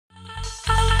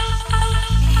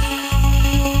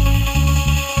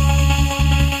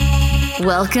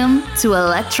Welcome to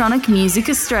Electronic Music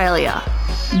Australia,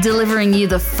 delivering you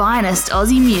the finest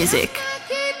Aussie music,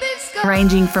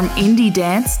 ranging from indie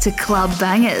dance to club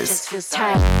bangers,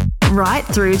 right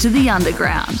through to the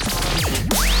underground.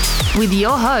 With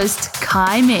your host,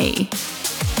 Kai Me.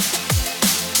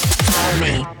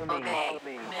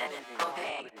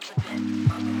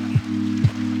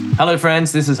 Hello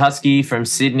friends, this is Husky from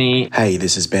Sydney. Hey,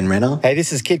 this is Ben Renner. Hey,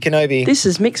 this is Kid Kenobi. This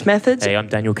is Mixed Methods. Hey, I'm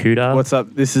Daniel Kuda. What's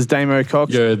up? This is Damo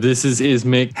Cox. Yo, this is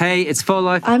Ismic. Hey, it's For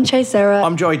Life. I'm Chase Sarah.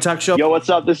 I'm Joey Tuckshop. Yo,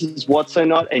 what's up? This is What's So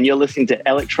Not, and you're listening to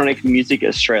Electronic Music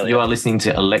Australia. You are listening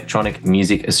to Electronic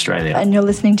Music Australia. And you're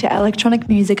listening to Electronic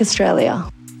Music Australia.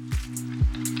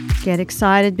 Get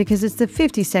excited because it's the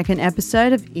 52nd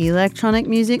episode of Electronic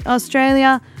Music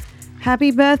Australia. Happy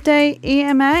birthday,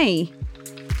 EMA.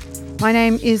 My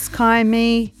name is Kai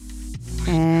Me,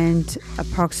 and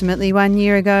approximately 1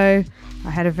 year ago, I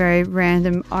had a very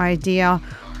random idea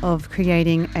of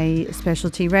creating a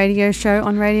specialty radio show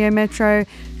on Radio Metro,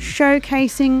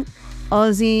 showcasing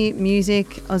Aussie music,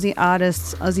 Aussie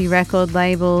artists, Aussie record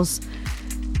labels,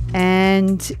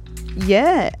 and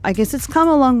yeah, I guess it's come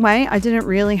a long way. I didn't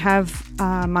really have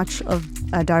much of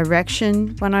a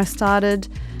direction when I started,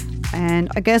 and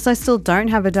I guess I still don't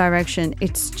have a direction.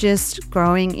 It's just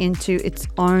growing into its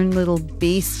own little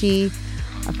beastie.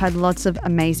 I've had lots of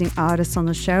amazing artists on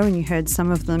the show, and you heard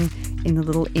some of them in the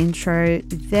little intro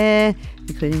there,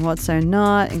 including What's So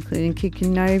Not, including Kid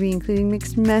Kenobi, including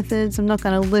Mixed Methods. I'm not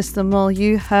going to list them all.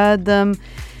 You heard them.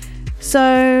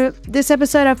 So this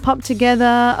episode, I've popped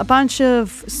together a bunch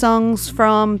of songs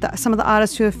from some of the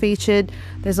artists who are featured.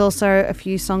 There's also a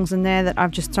few songs in there that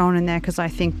I've just thrown in there because I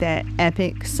think they're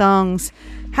epic songs.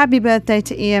 Happy birthday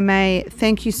to EMA.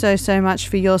 Thank you so much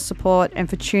for your support and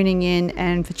for tuning in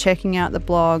and for checking out the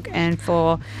blog and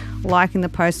for liking the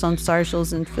post on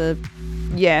socials and for,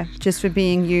 just for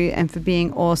being you and for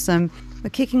being awesome.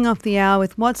 We're kicking off the hour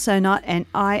with What's So Not and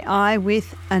I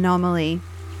with Anomaly.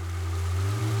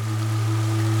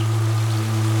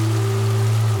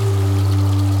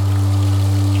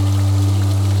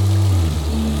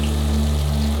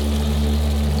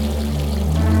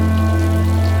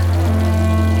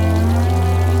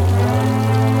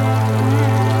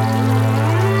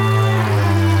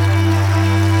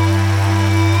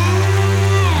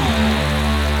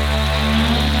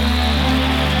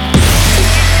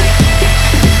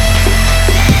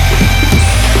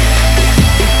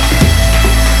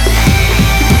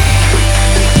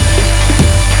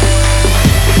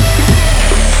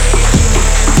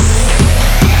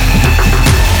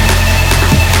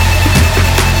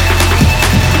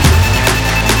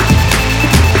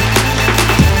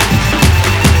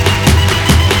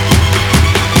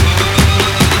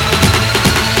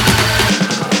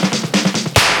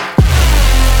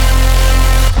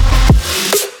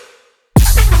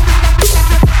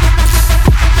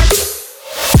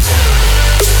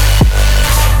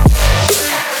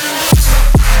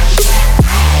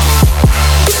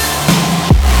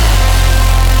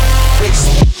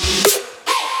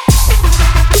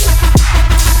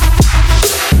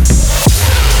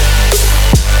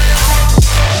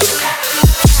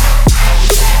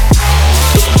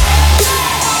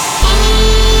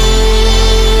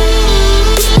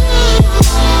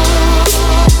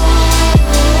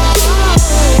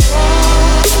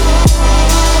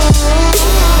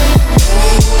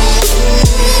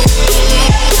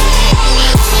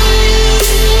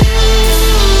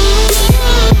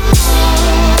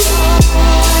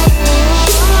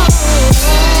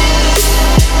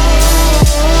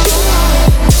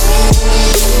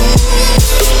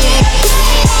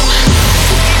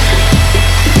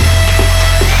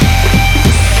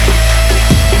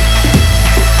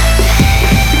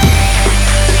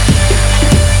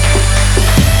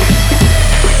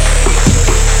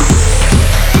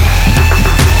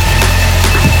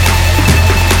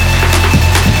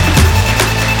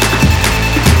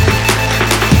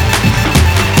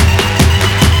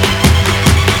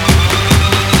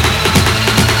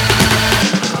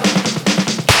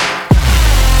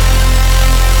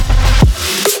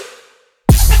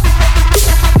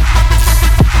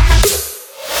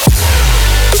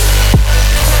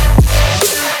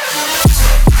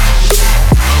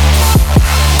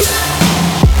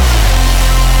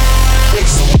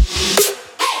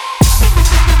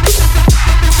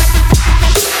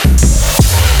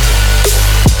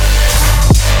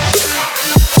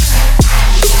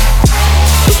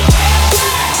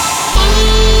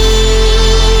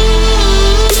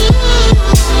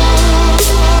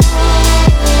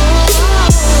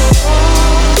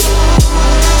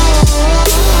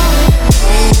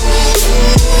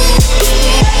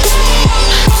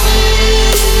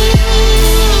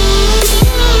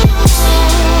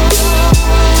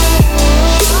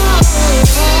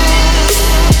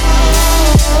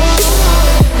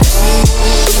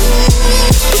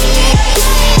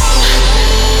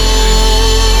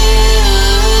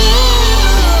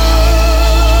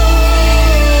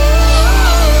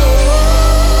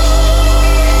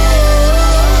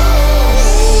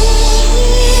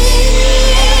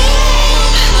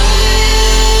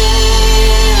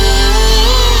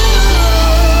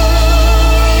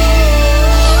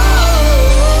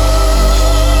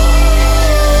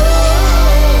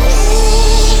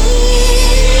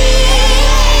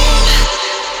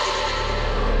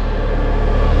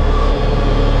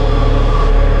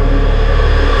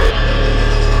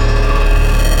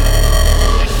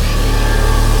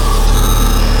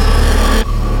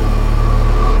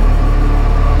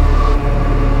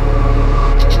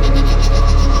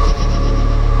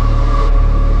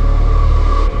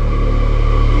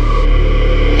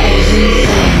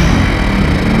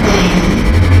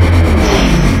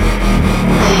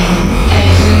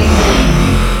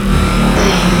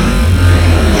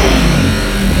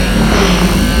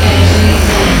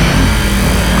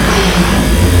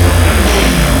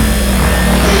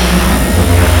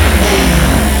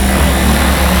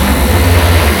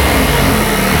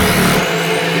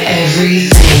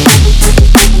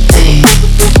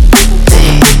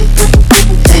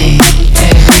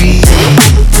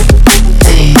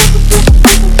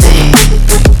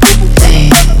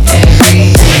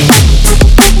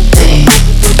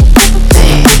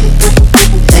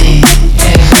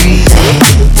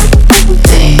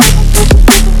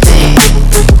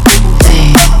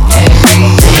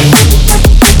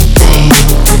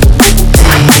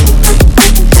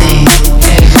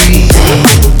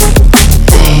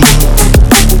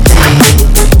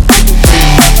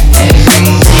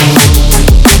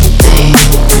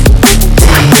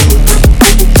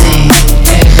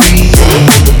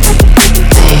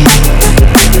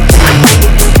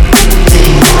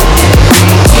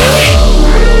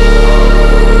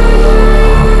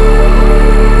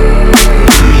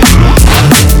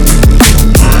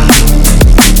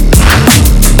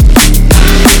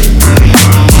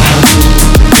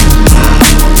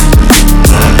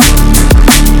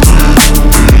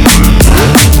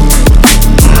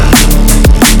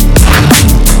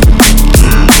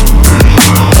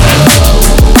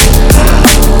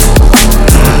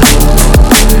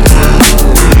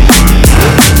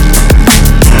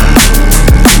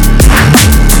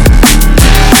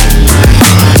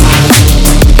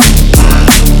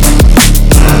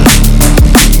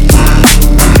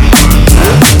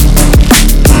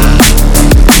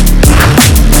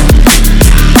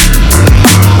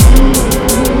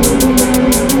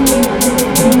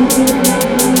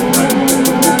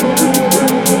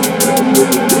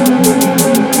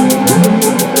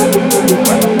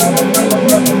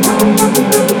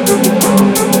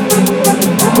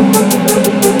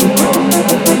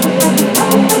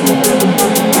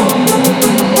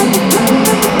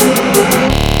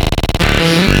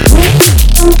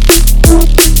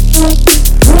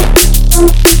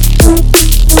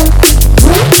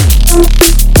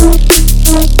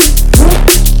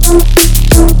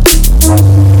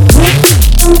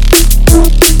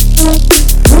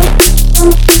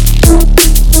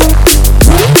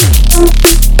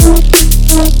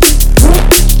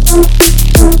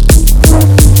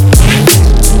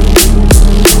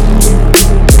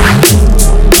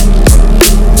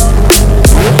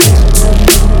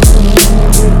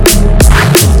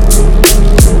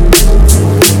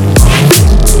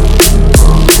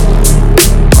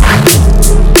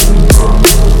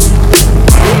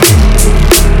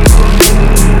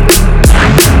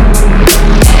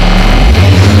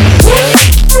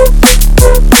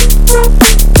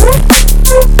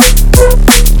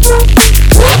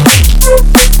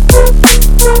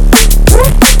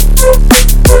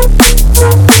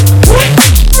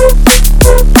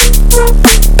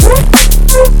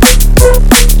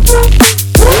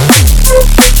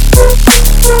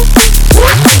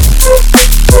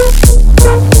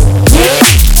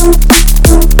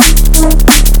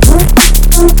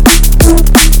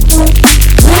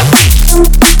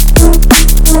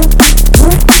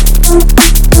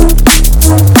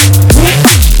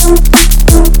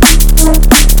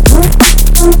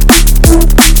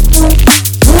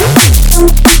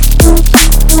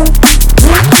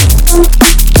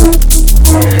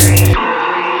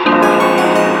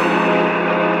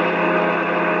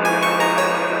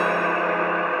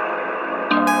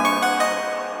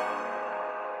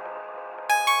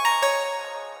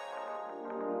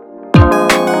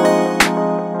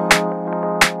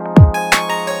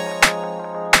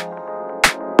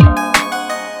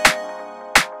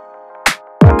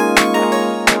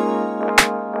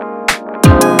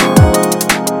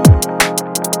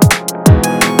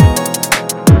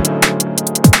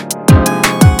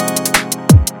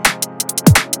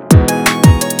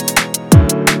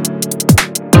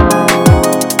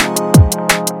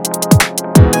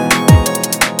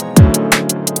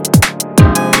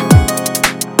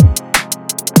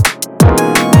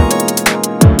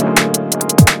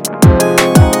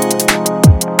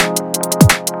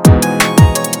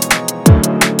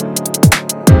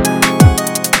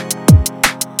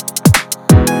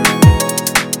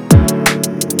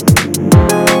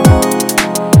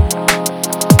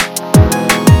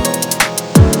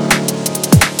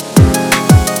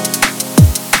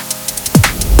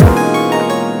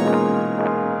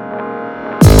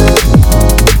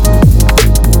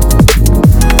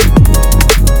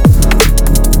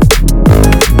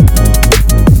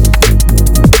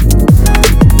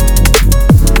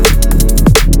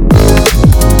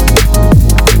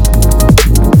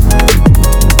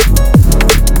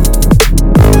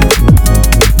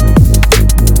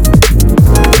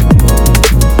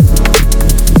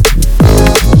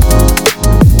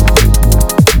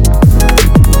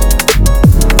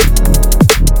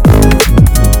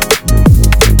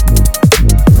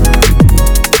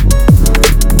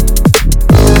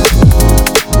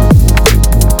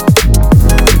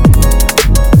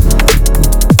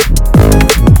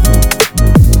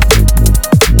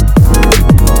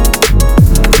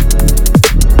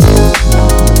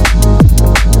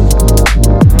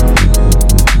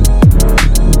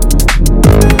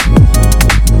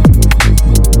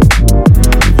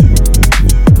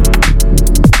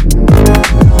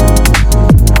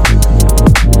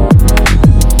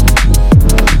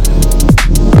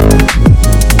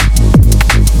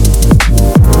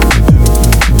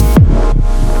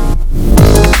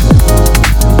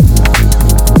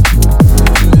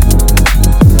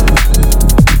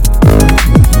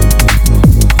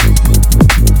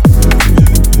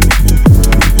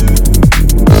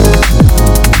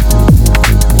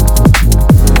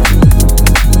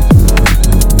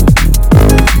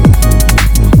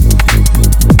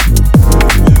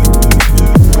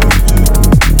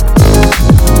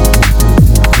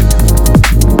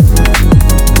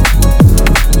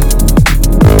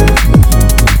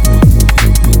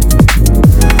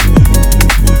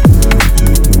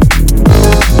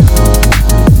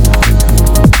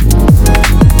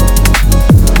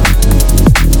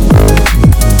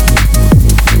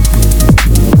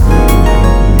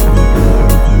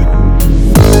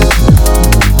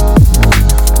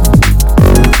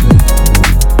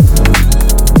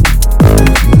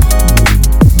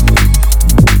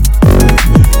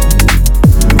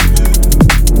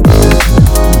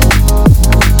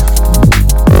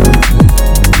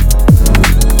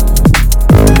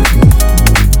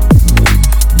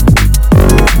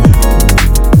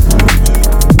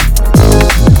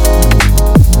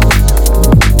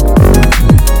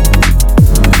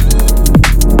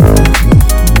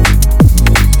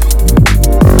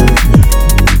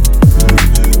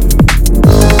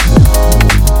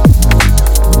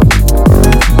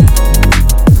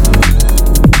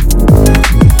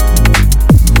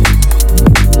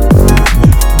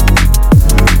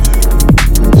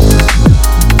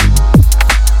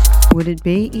 it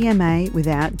be EMA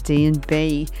without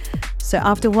D&B? So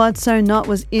after What So Not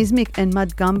was Ismic and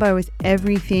Mud Gumbo with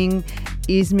Everything.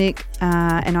 Ismic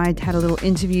and I had a little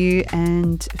interview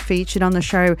and featured on the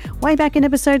show way back in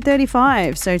episode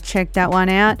 35, so check that one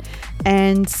out.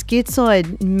 And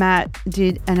Schizoid Matt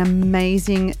did an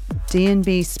amazing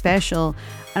D&B special,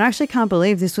 and I actually can't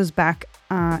believe this was back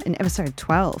in episode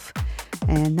 12,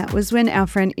 and that was when our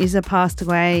friend Izza passed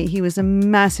away. He was a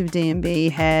massive D&B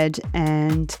head,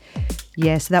 and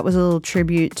yeah, so that was a little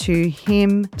tribute to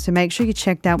him. So make sure you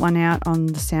check that one out on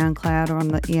the SoundCloud or on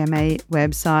the EMA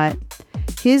website.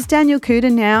 Here's Daniel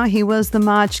Kuda now. He was the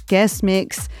March guest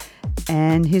mix,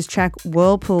 and his track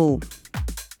Whirlpool.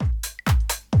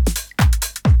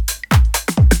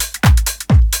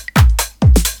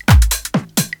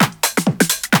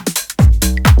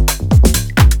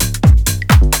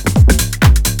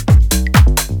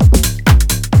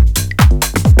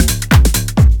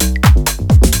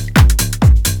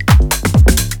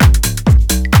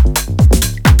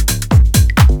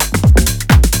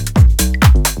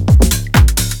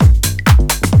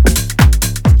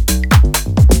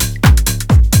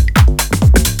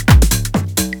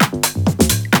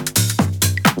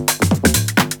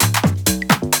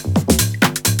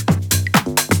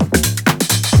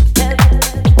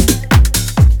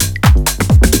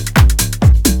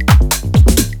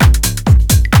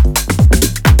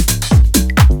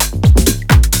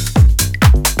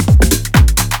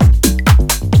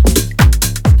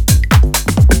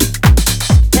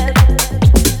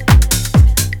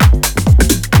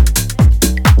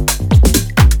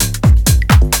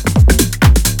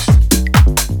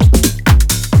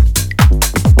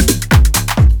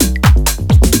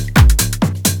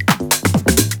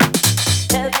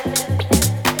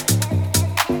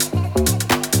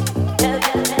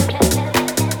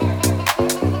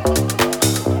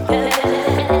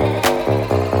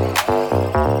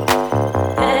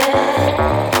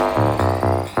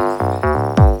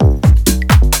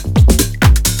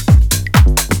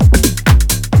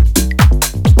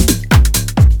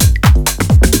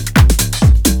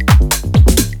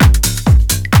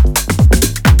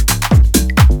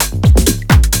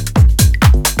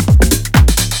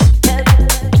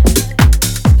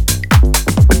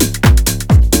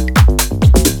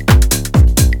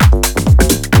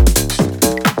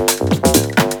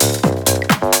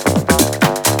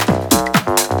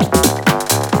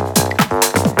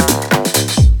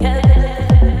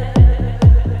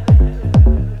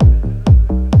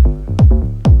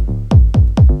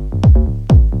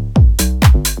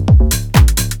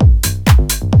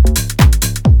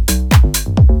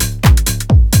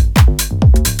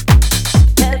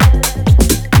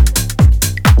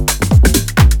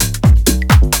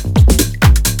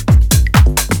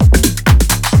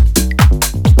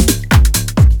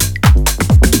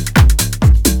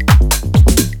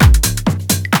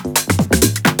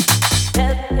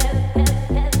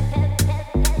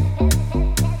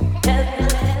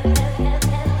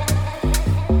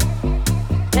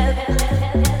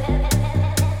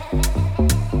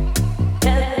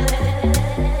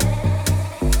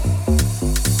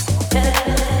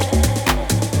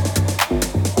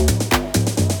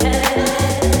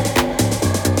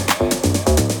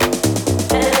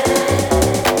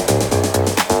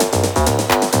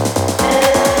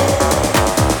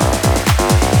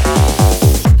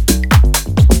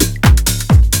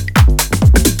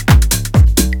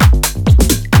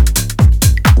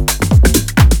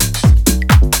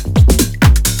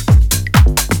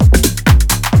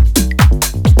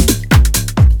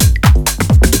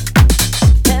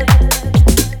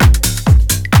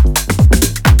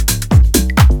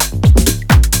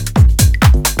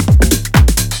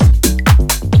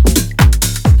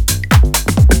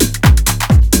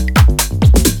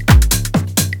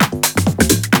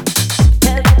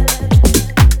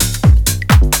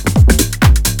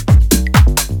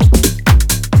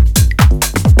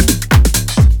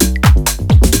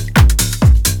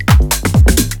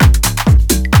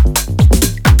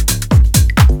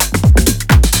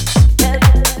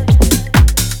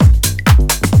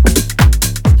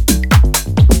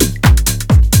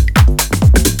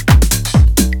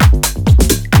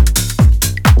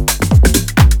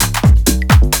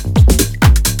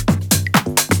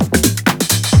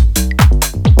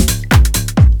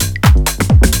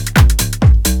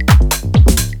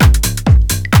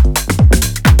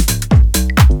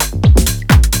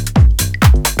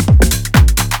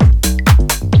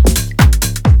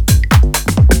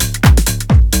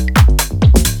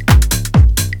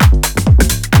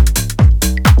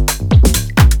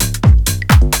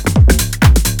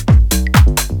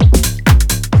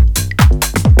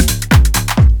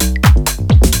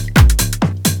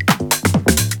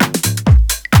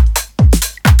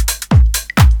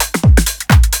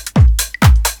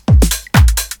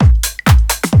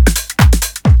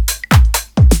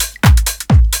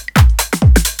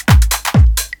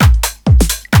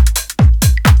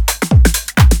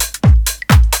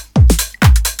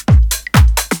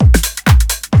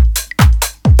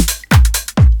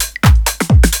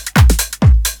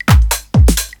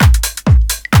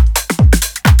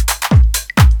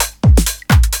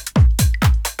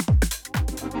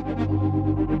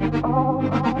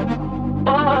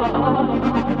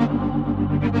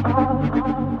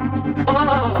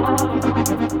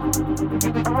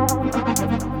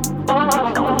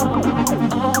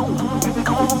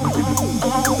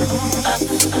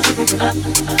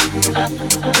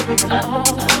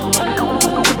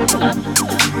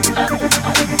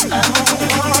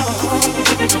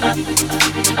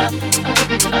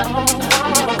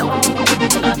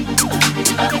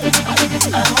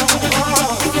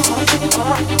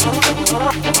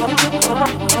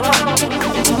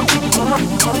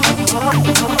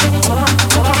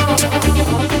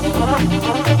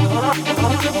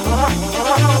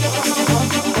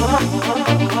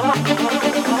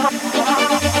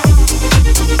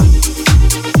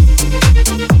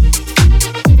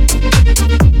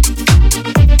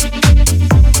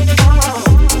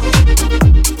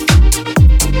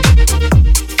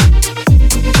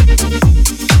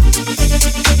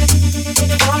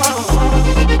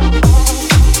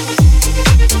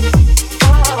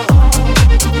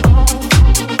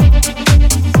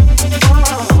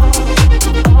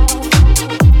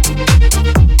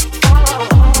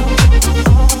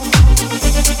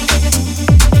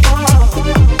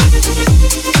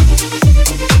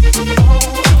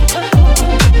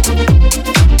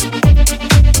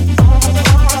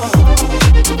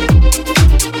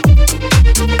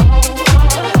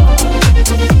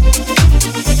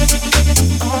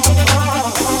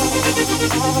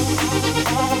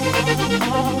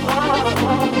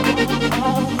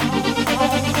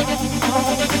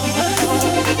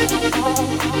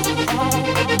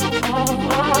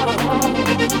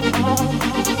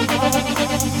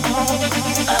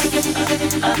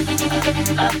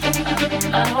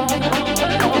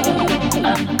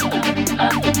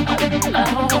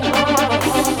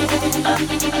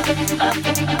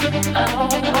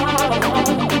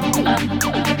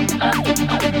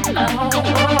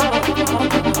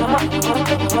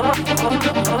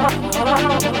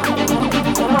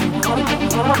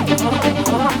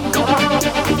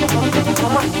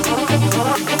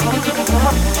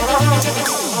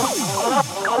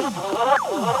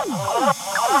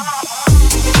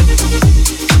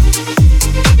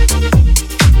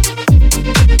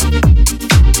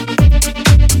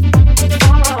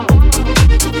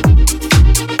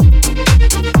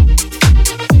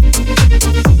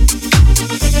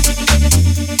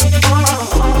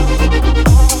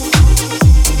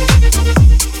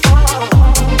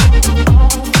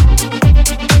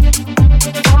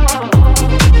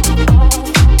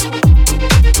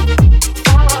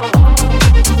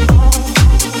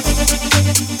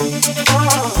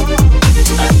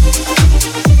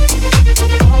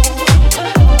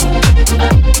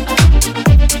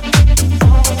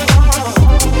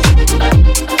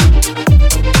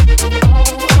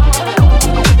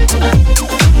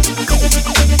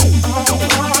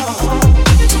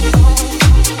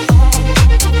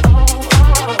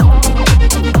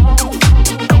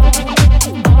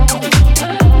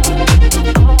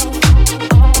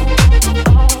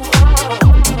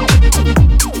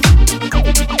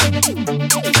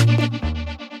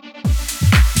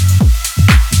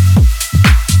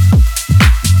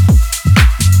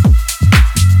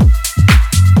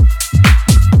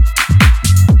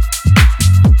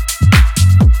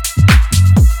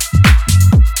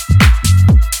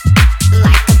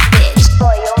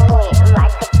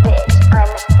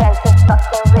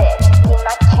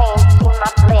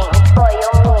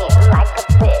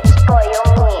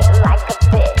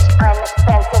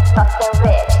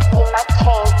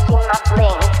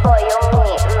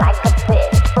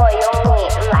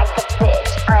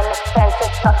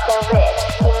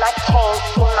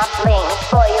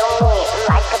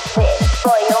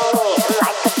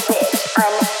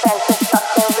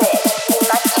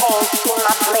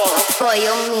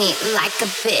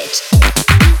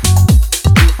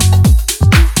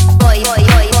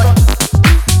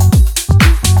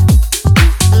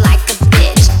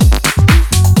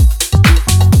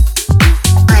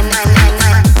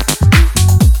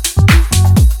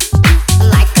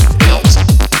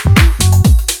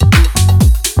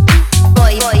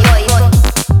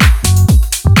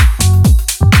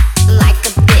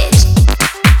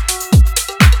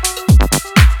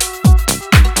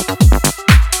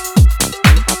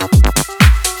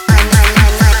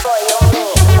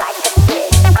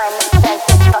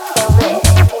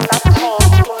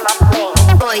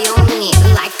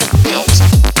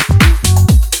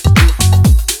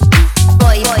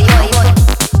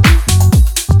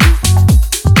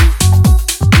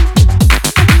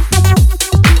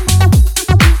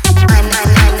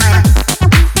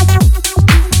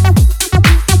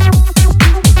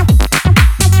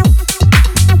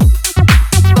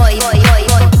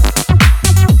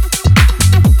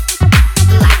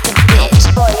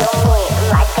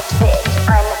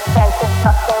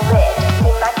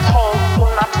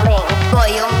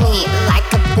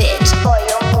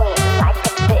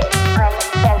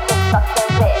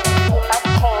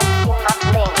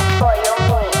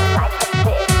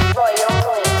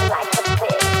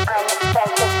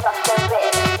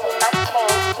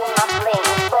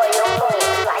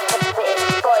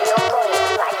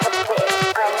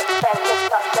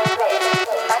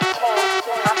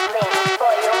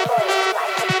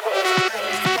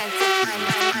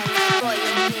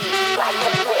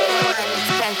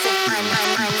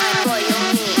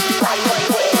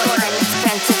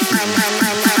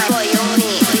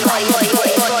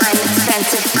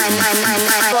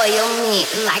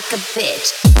 me like a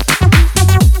bitch.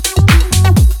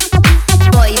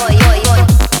 Boy, boy, boy, boy.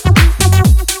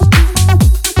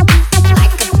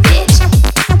 Like a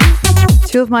bitch.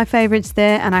 Two of my favorites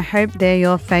there, and I hope they're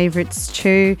your favorites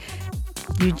too.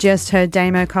 You just heard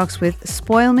Damo Cox with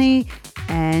Spoil Me,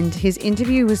 and his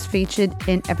interview was featured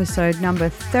in episode number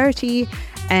 30,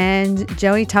 and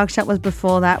Joey Tuckshut was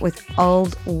before that with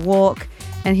Old Walk,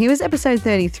 and he was episode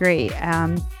 33.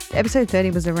 Episode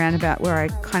 30 was around about where I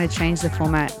kind of changed the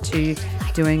format to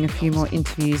doing a few more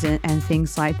interviews and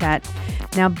things like that.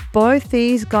 Now, both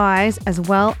these guys, as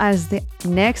well as the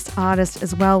next artist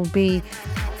as well, will be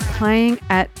playing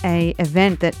at a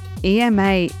event that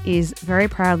EMA is very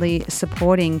proudly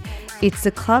supporting. It's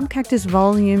the Club Cactus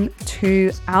Volume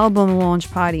 2 album launch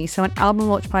party. So an album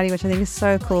launch party, which I think is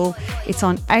so cool. It's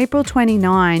on April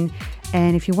 29.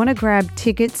 And if you want to grab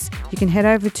tickets, you can head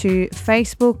over to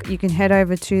Facebook. You can head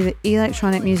over to the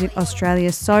Electronic Music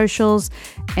Australia socials,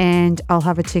 and I'll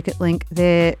have a ticket link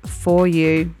there for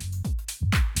you.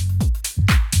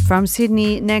 From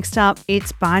Sydney, next up,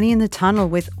 it's Barney in the Tunnel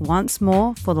with Once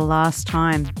More for the Last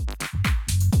Time.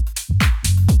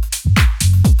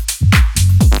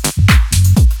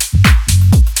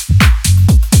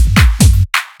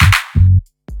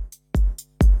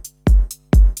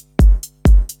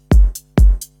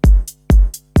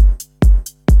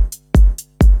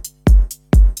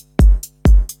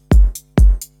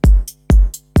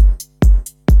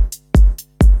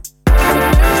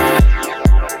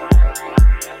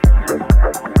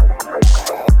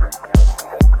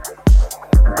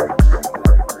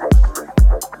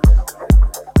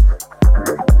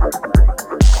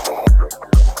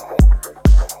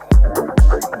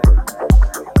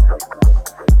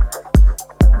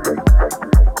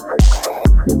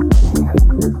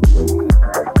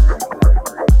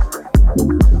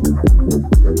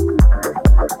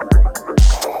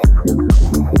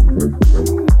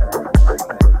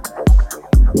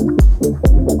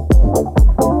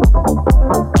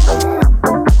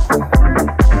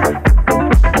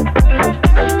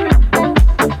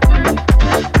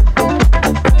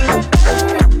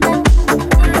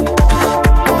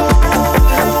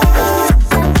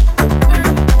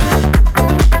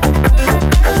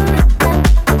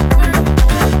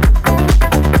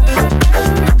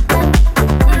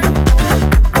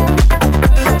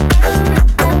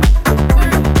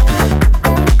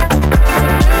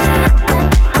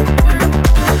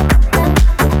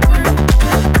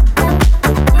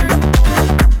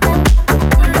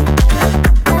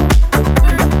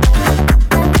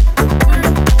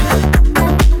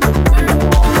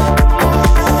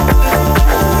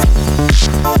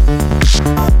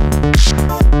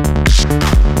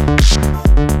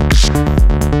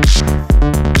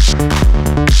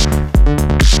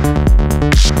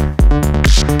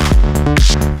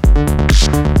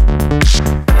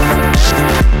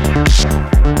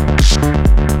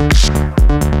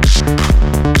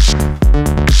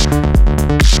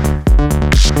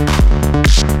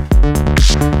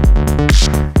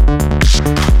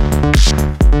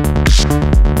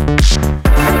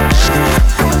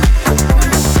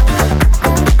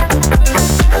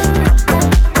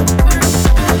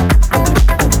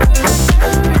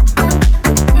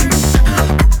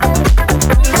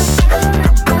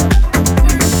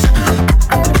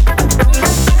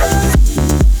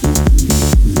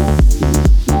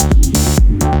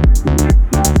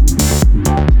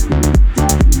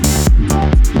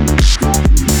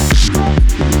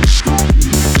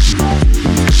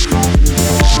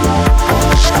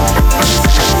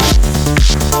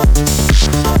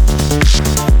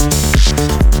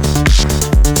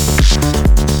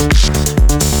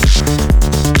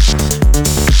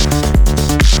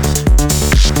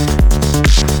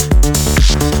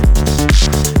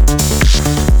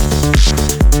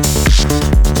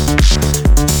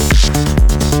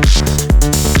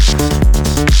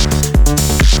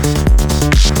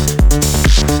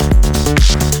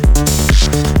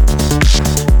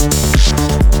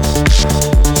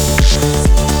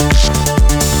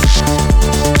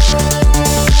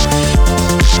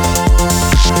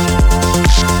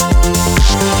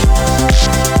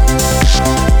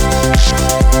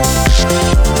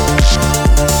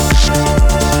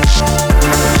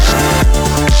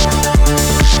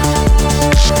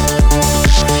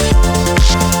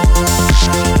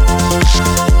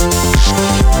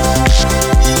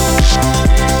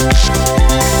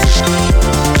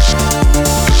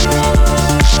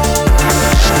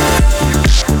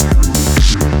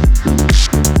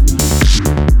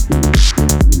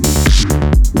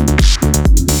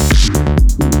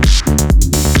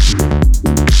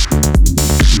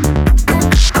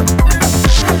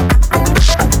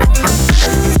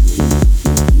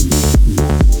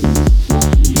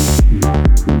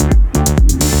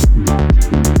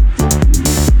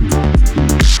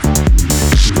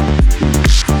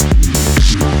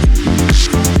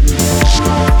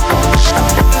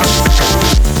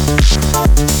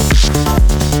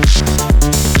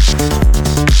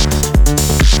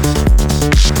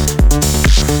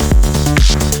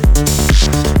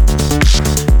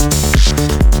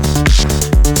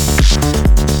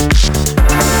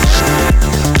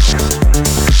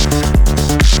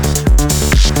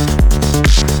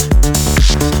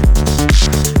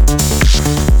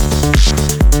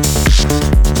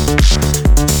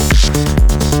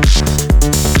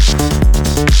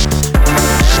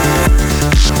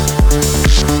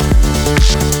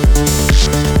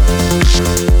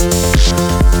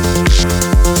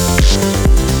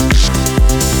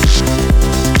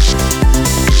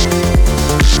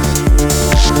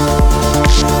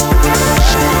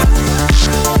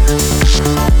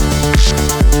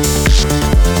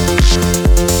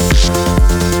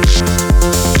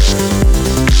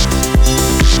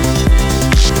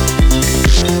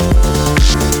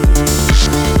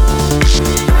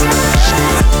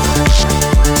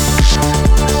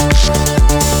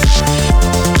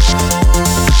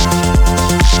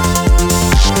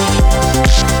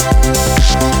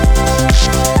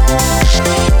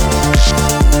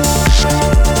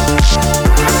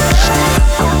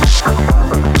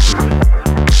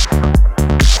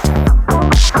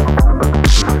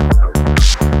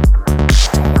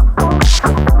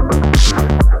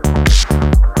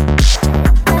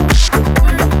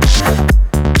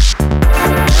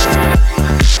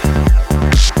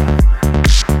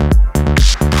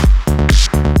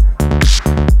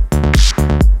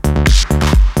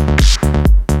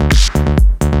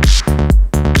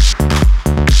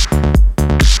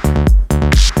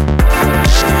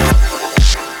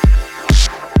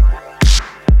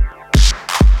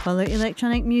 Follow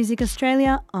Electronic Music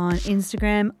Australia on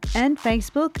Instagram and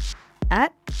Facebook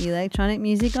at Electronic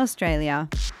Music Australia.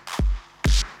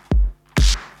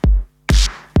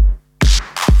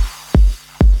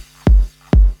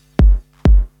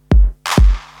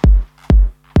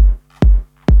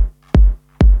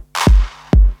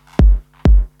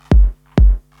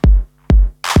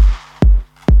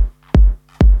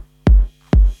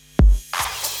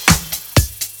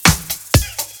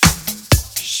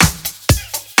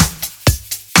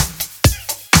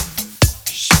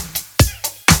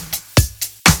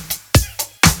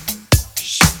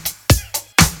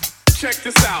 Check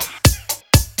this out.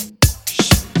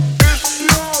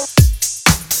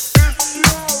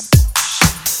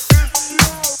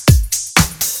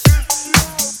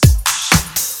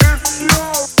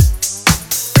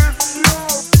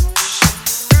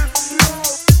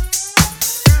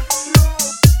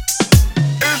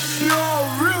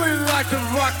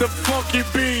 The funky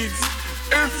beats.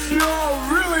 If y'all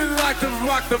really like to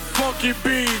rock the funky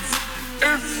beats.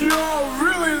 If y'all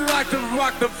really like to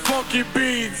rock the funky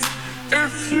beats.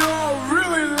 If y'all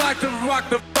really like to rock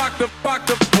the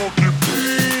funky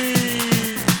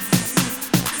beats.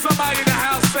 Somebody in the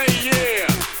house say yeah.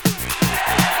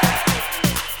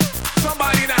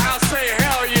 Somebody in the house say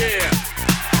hell yeah.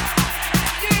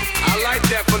 I like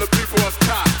that for the people up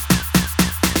top.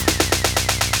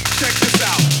 Check this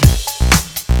out.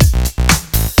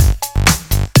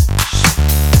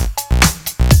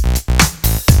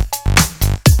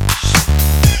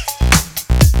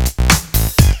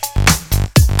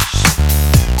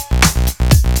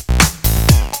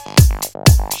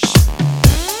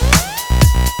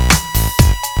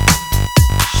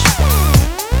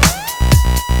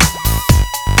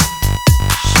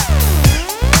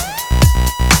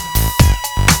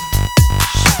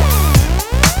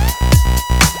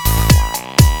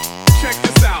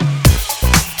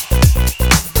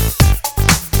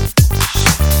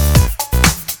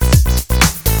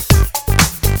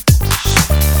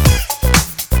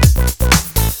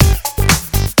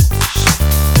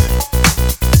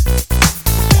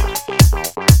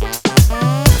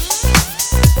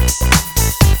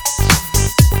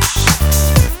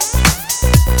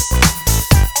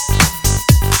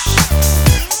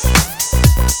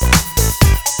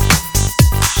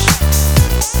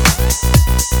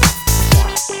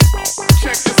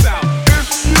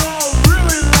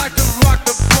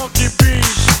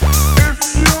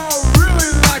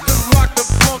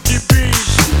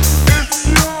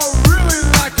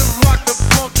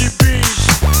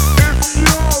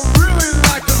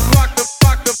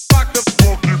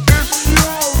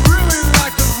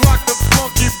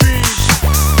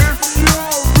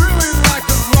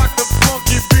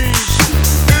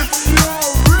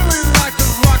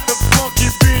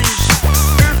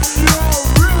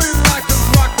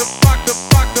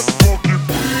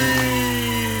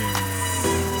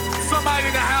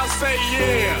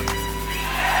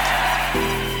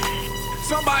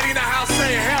 Somebody in the house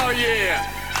say hell yeah.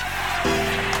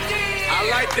 I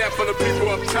like that for the people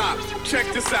up top.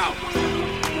 Check this out.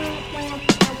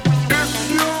 If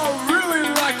y'all really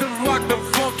like to rock the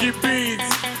funky beats.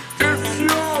 If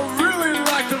y'all really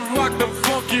like to rock the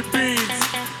funky beats.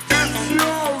 If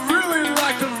y'all really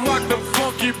like to rock the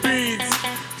funky beats.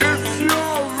 If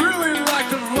y'all really like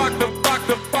to rock the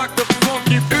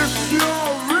funky. If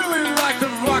y'all really like to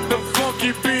rock the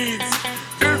funky beats.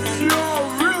 If y'all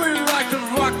really like to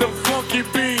rock the funky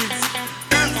beats.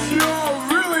 If y'all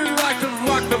really like to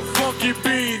rock the funky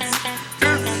beats.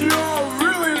 If y'all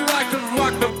really like to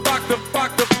rock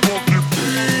the funky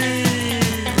beats.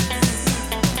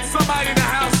 Somebody in the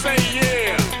house say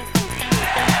yeah.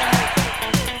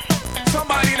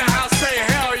 Somebody in the house say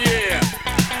hell yeah.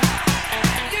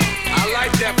 I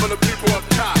like that for the people up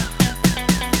top.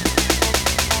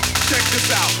 Check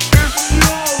this out. If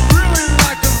y'all really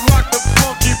like to rock the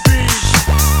funky beats.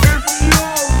 If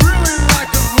y'all really like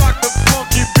to rock the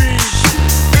funky beats.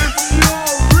 If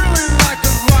y'all really like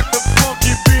to rock the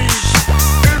funky beats.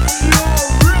 If y'all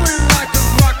really like to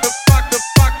rock the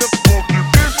funky.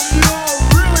 If y'all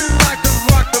really like to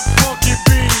rock the funky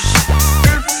beats.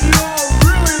 If y'all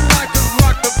really like to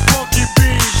rock the funky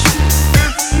beats.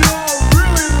 If y'all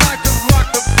really like to rock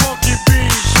the funky beats.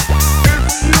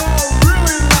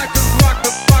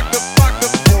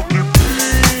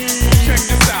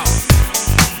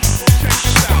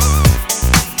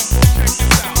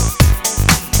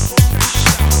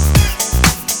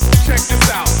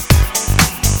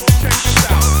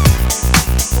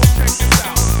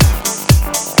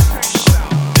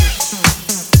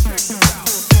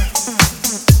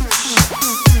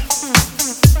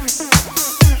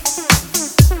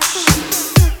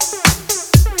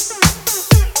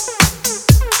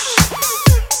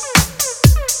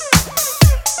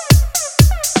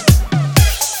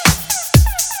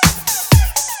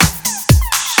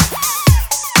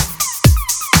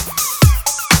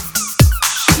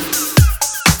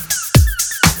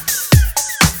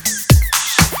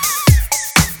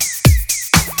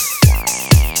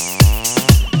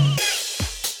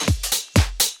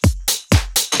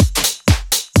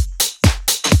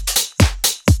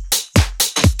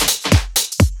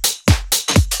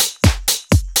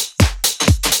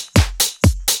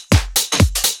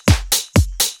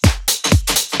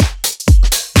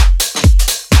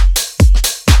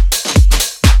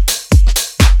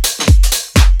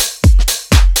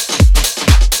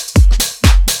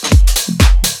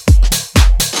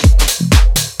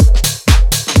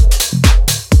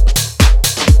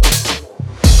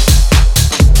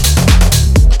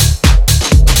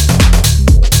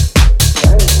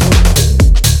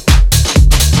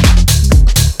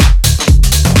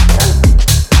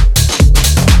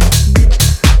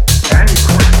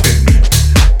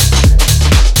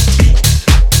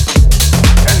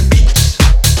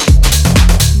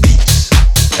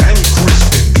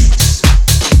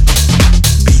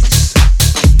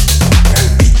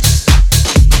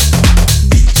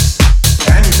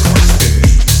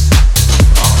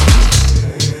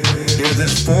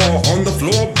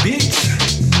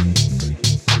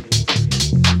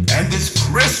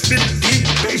 crispy deep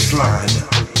bass line.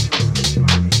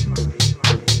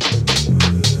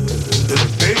 The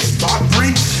bass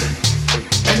vibrates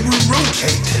and we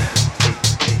rotate.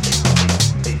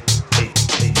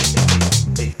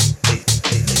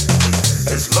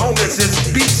 As long as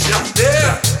there's beats out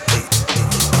there,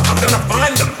 I'm gonna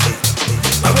find them.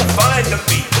 I will find the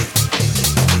beat,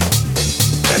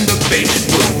 and the bass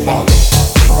will follow.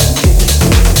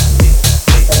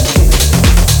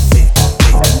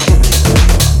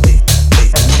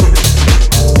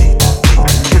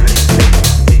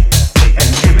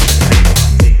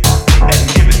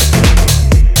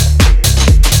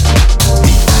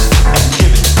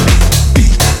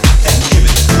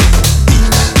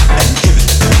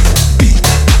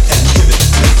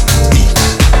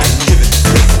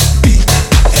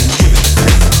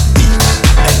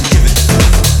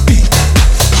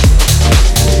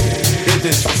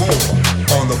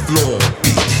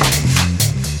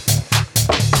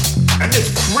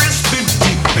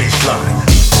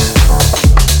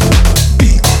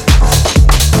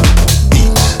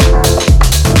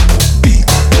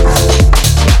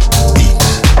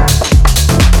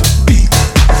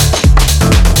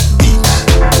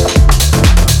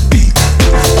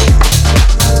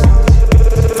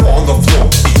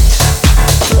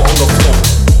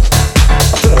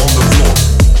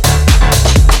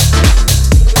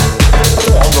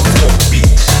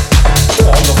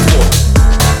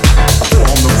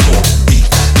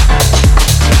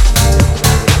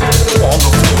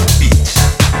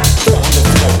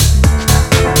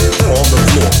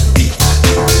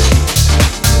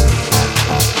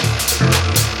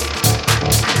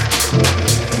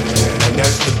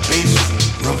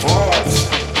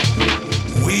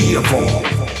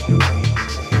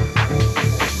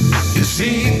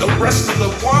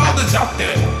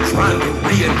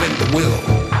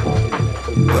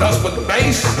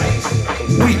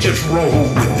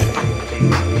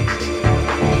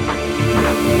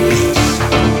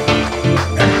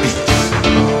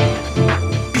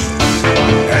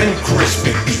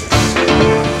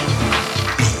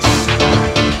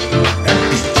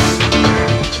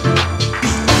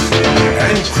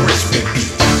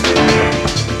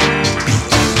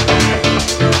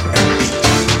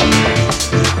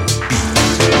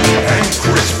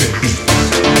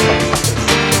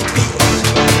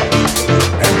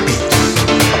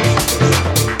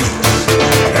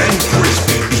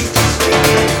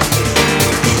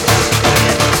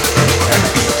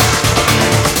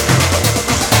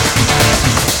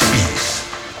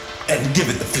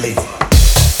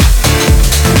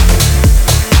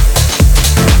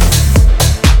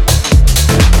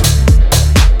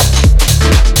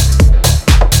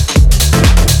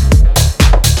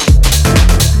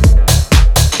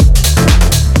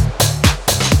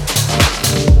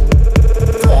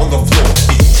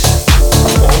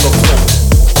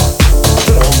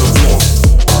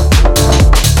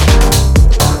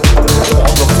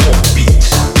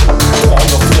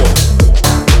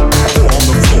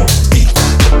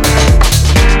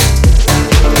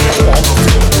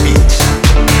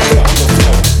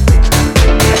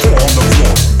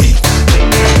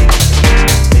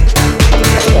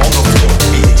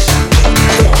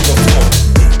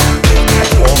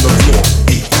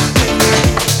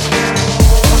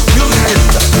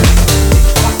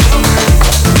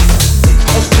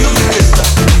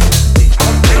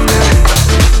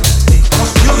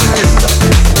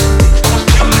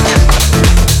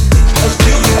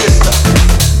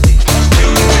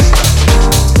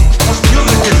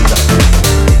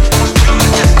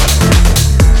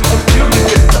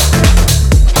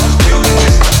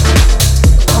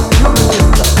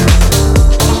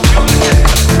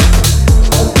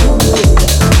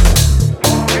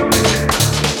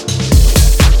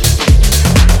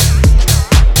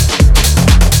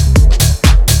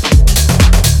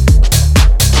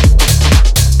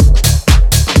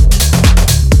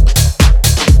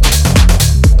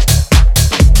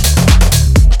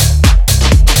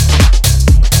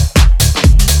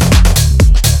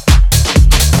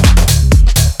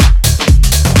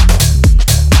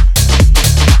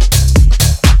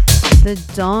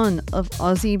 Dawn of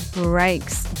Aussie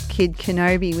Breaks, Kid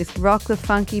Kenobi with Rock the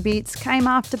Funky Beats came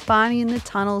after Barney in the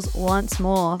Tunnels once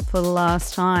more for the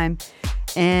last time.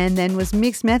 And then was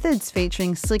Mixed Methods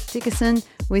featuring Slick Dickerson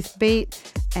with Beat,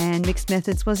 and Mixed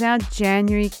Methods was our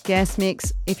January guest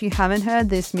mix. If you haven't heard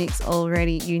this mix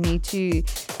already, you need to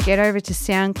get over to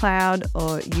SoundCloud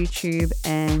or YouTube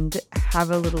and have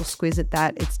a little squiz at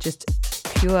that. It's just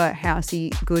pure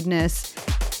housey goodness.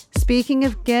 Speaking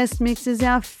of guest mixes,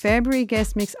 our February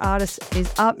guest mix artist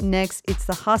is up next. It's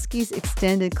the Huskies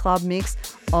Extended Club Mix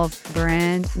of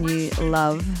Brand New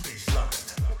Love.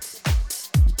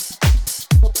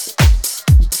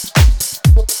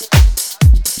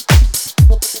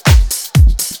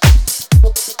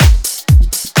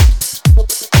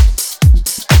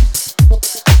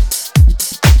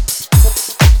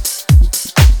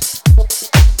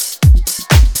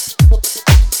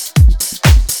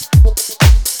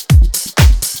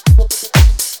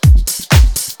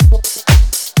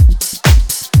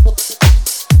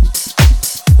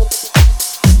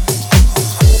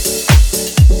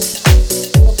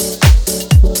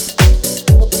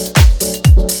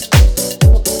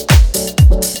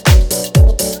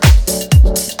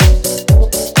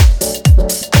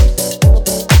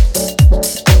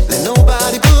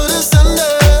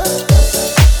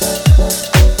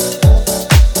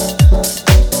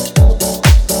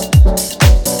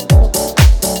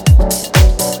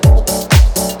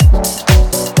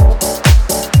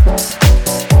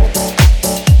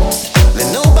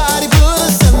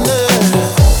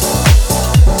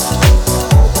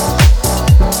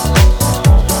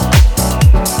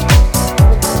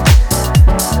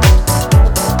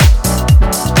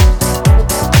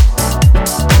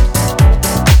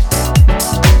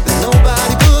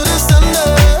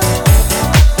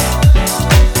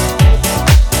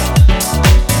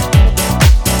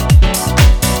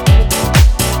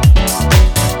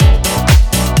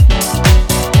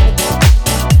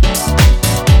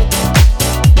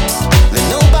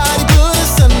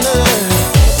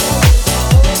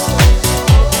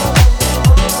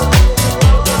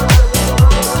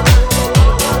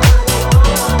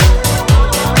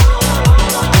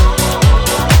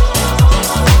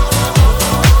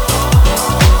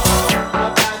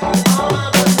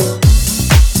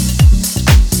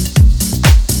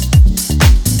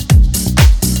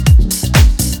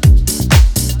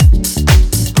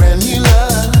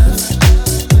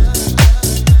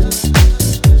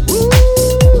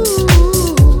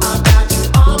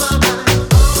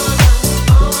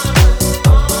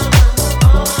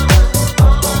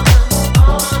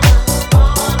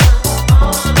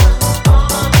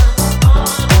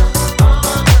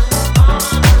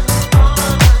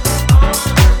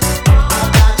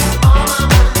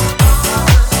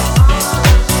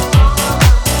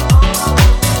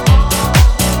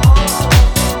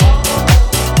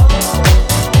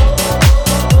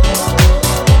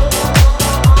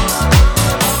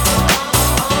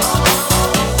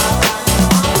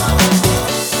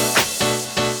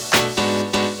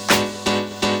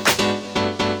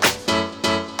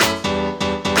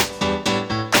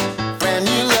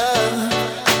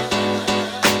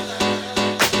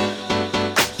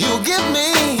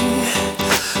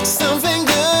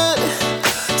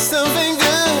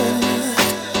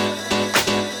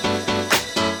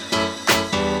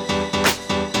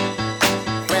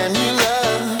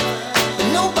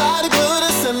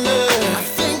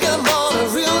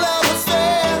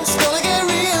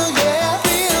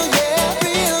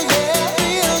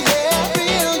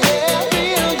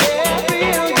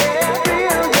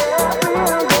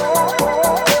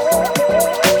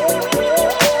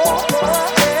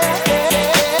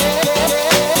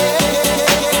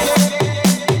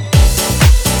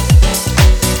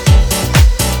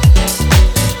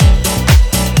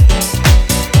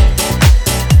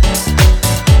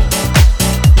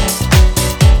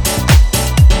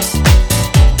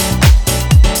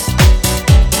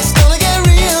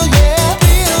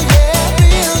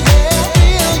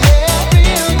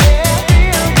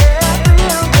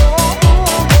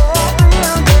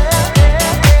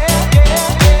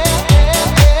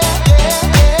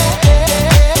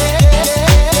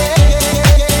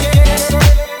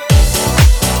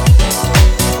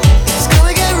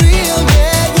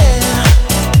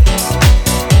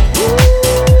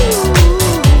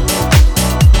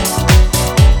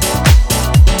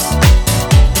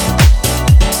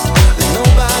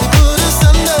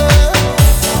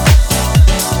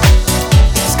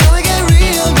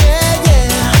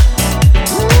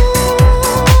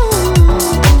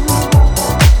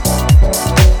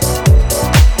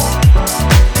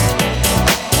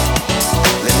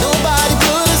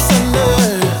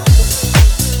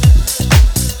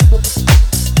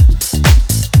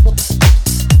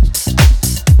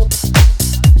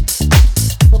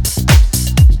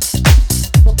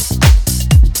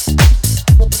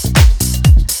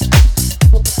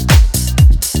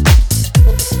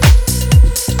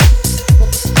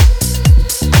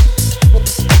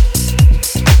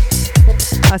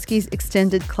 Husky's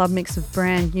extended club mix of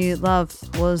Brand New Love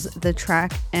was the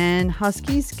track, and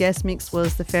Husky's guest mix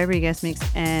was the February guest mix,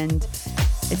 and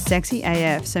it's sexy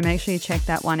AF, so make sure you check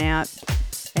that one out.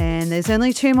 And there's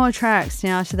only 2 more tracks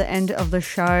now to the end of the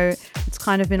show. It's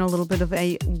kind of been a little bit of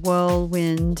a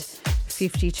whirlwind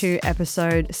 52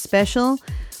 episode special.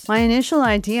 My initial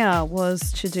idea was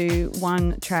to do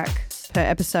 1 track per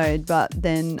episode, but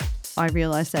then I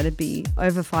realized that it'd be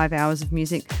over 5 hours of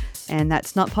music, and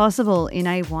that's not possible in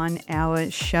a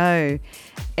 1-hour show.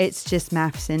 It's just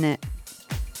maths, in it.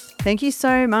 Thank you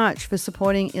so much for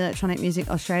supporting Electronic Music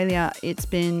Australia. It's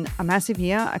been a massive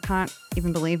year. I can't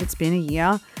even believe it's been a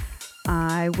year.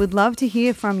 I would love to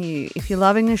hear from you. If you're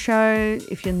loving the show,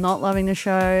 if you're not loving the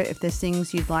show, if there's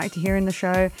things you'd like to hear in the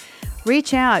show,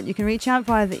 reach out. You can reach out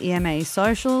via the EMA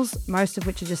socials, most of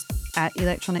which are just at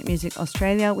Electronic Music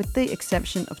Australia, with the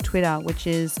exception of Twitter, which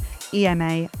is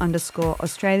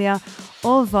EMA_Australia,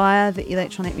 or via the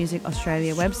Electronic Music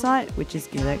Australia website, which is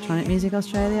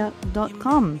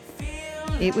electronicmusicaustralia.com.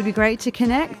 It would be great to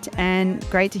connect and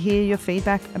great to hear your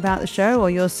feedback about the show,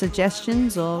 or your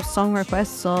suggestions or song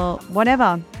requests or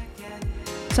whatever.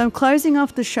 So I'm closing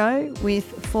off the show with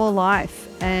For Life,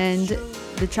 and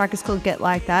the track is called Get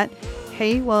Like That.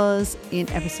 He was in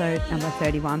episode number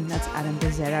 31. That's Adam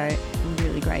Bezzetto,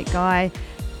 really great guy.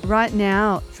 Right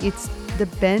now, it's the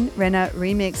Ben Renner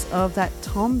remix of that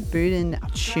Tom Budin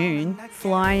tune,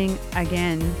 Flying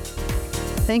Again.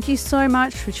 Thank you so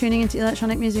much for tuning into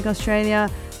Electronic Music Australia.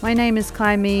 My name is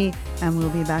Kai Mi, and we'll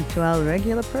be back to our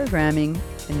regular programming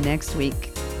next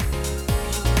week.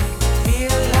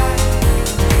 Really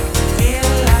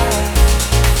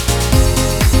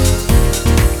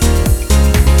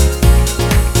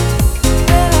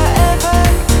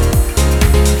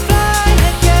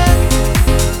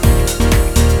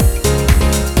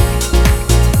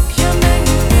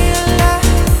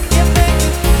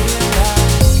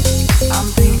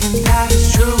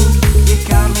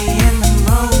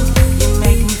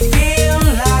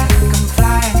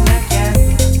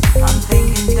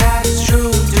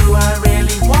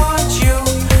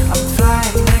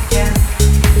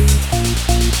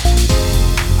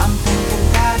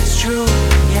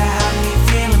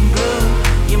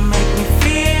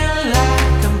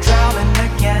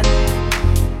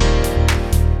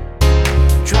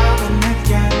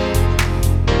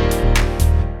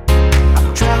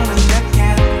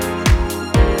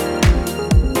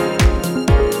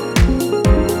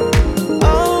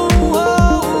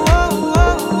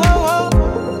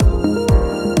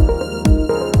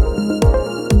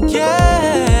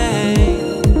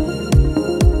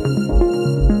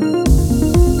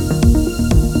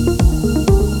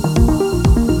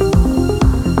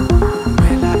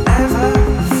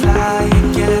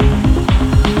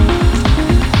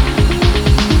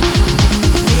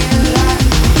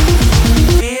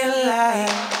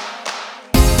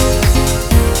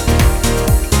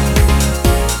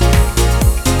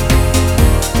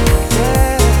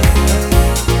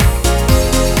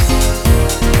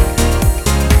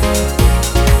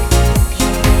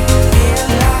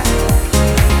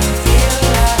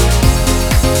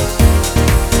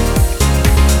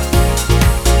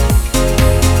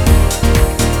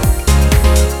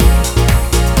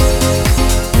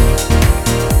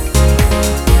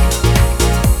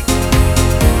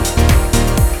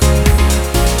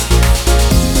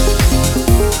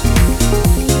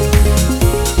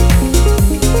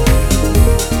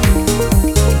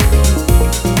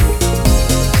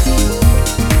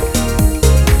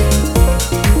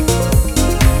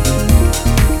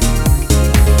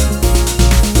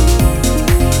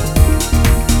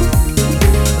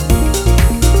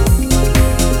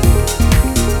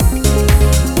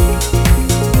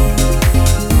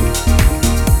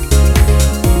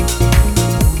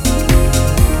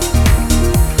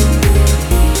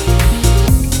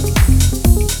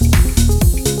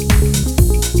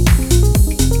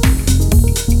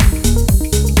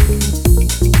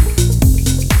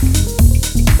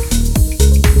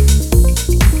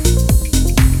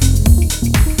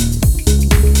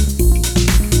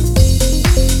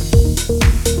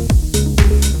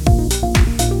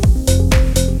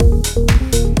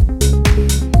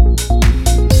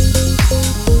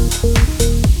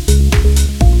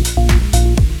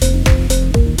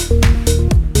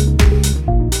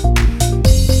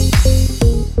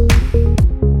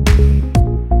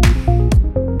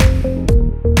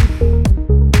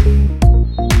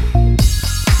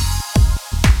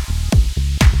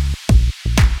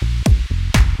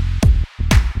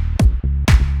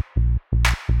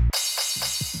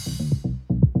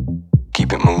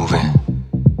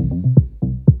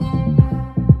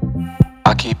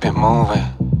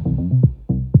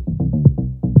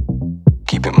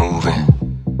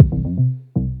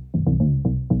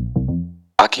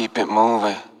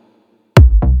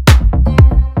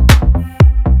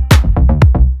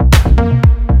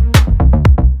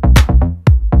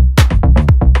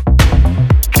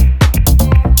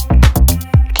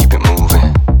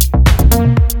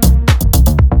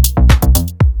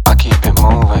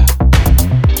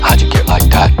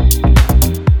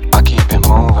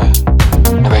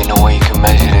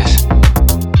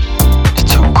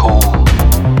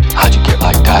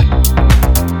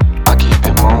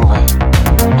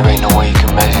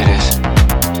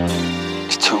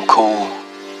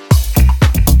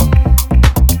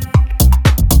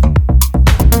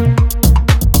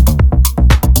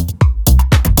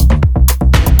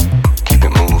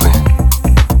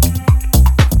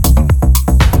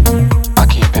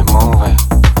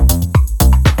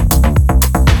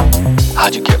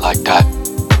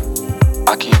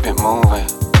moving.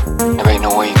 There ain't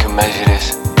no way you can measure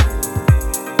this.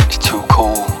 It's too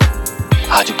cool.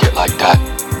 How'd you get like that?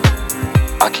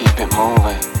 I keep it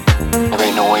moving. There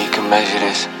ain't no way you can measure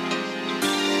this.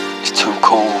 It's too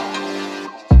cool.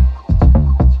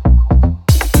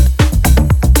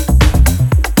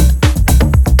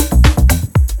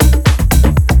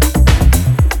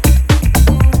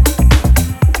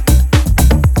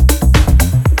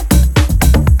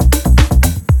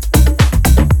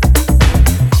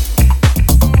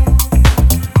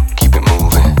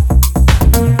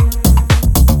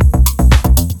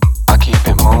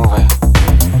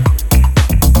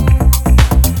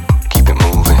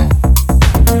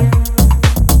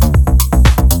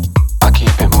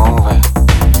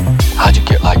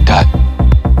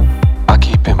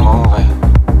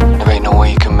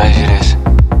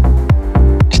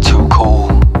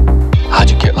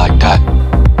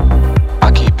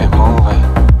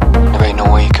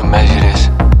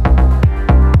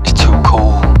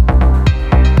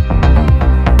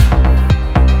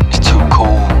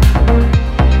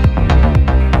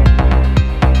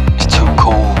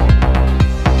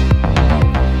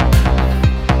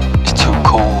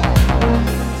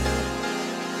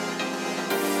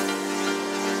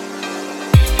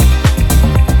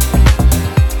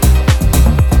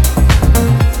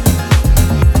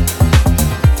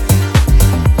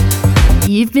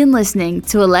 You've been listening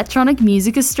to Electronic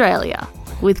Music Australia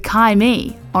with Kai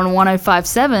Me on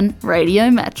 105.7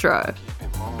 Radio Metro.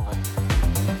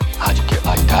 How'd you get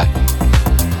like that?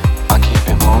 I keep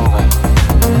it moving.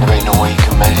 There ain't no way you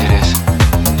can measure this.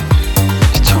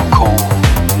 It's too cool.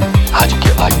 How'd you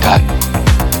get like that?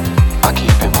 I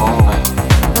keep it moving.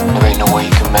 There ain't no way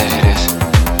you can measure this.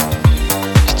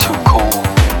 It's too cool.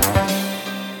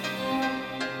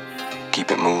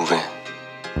 Keep it moving.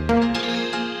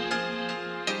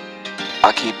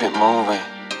 I keep it moving.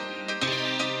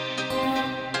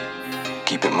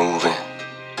 Keep it moving.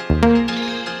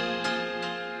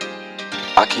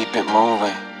 I keep it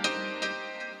moving.